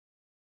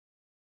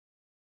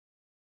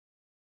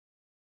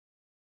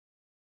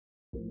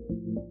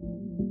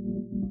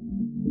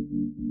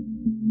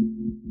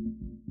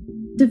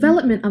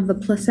Development of the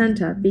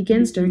placenta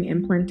begins during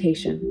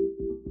implantation.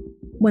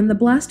 When the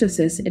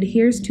blastocyst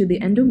adheres to the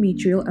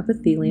endometrial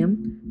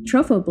epithelium,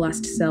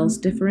 trophoblast cells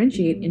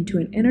differentiate into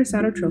an inner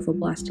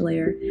cytotrophoblast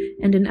layer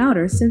and an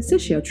outer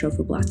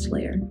syncytiotrophoblast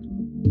layer.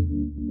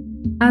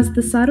 As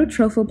the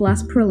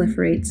cytotrophoblast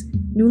proliferates,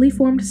 newly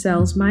formed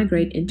cells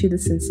migrate into the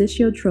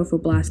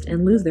syncytiotrophoblast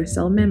and lose their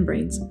cell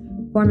membranes,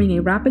 forming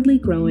a rapidly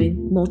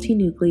growing,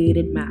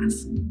 multinucleated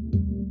mass.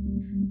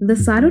 The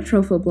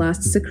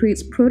cytotrophoblast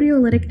secretes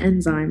proteolytic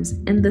enzymes,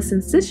 and the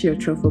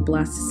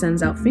syncytiotrophoblast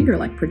sends out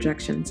finger-like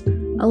projections,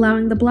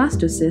 allowing the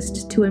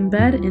blastocyst to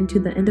embed into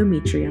the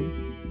endometrium.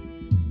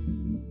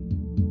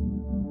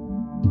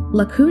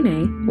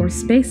 Lacunae, or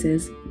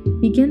spaces,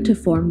 begin to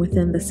form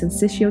within the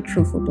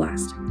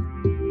syncytiotrophoblast.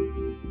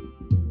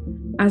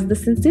 As the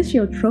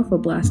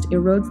syncytiotrophoblast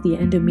erodes the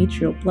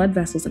endometrial blood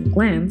vessels and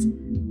glands,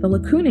 the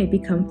lacunae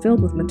become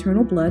filled with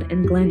maternal blood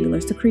and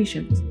glandular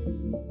secretions.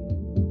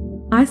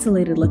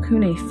 Isolated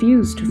lacunae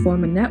fuse to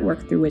form a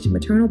network through which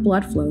maternal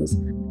blood flows,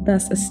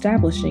 thus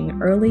establishing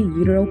early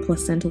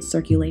uteroplacental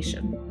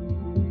circulation.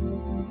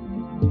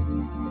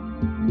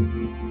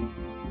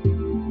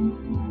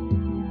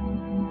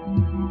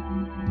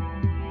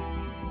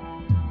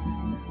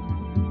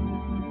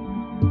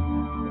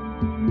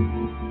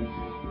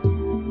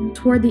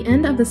 Toward the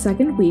end of the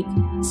second week,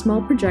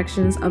 small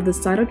projections of the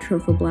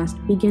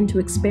cytotrophoblast begin to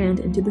expand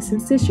into the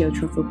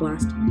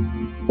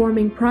syncytiotrophoblast,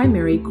 forming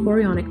primary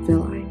chorionic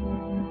villi.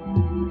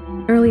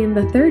 Early in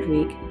the third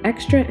week,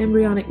 extra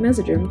embryonic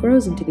mesoderm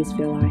grows into these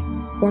villi,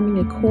 forming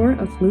a core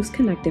of loose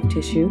connective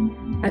tissue,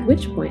 at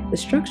which point the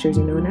structures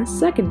are known as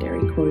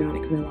secondary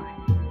chorionic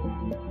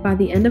villi. By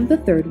the end of the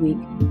third week,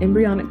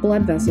 embryonic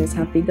blood vessels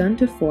have begun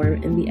to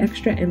form in the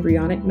extra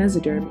embryonic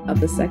mesoderm of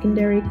the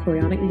secondary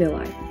chorionic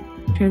villi,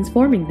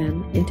 transforming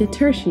them into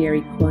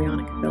tertiary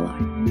chorionic villi.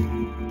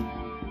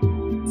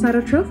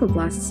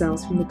 Cytotrophoblast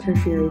cells from the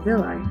tertiary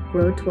villi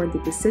grow toward the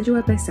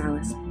decidua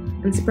basalis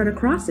and spread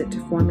across it to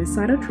form a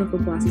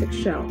cytotrophoblastic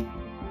shell.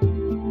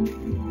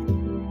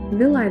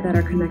 Villi that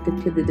are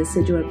connected to the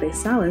decidua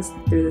basalis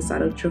through the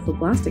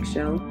cytotrophoblastic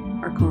shell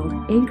are called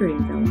anchoring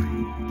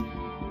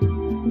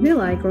villi.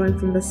 Villi growing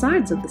from the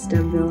sides of the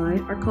stem villi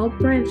are called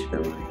branch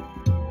villi.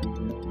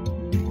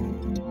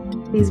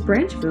 These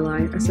branch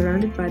villi are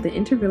surrounded by the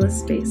intervillous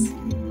space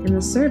and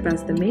will serve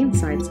as the main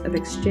sites of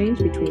exchange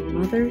between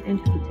mother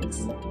and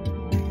fetus.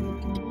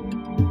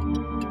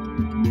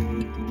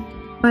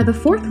 By the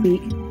fourth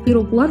week,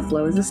 fetal blood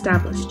flow is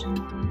established.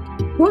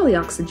 Poorly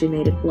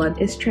oxygenated blood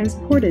is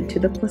transported to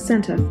the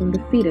placenta from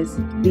the fetus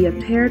via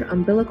paired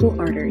umbilical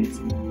arteries.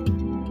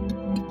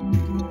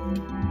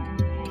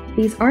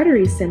 These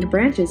arteries send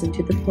branches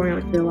into the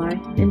chorionic villi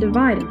and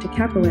divide into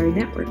capillary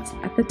networks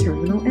at the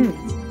terminal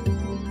ends.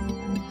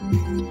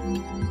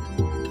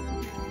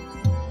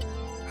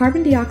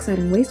 Carbon dioxide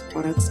and waste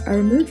products are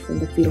removed from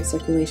the fetal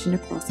circulation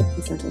across the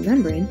placental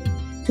membrane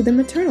to the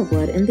maternal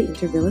blood in the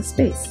intervillous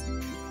space.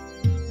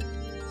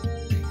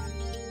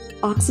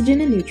 Oxygen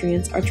and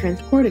nutrients are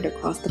transported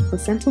across the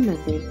placental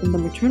membrane from the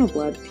maternal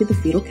blood to the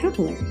fetal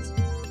capillaries.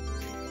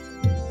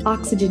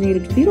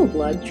 Oxygenated fetal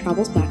blood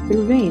travels back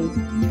through veins,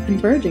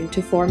 converging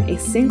to form a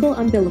single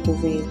umbilical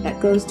vein that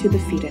goes to the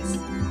fetus.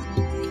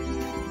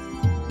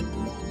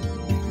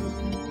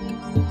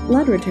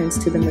 Blood returns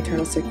to the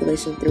maternal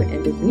circulation through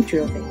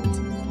endometrial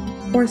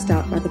veins, forced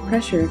out by the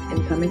pressure of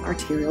incoming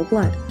arterial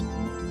blood.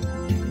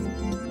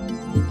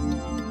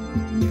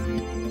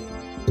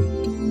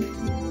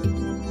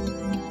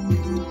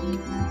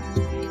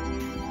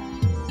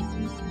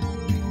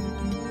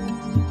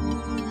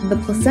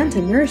 The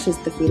placenta nourishes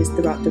the fetus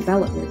throughout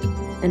development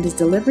and is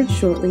delivered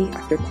shortly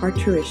after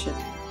parturition.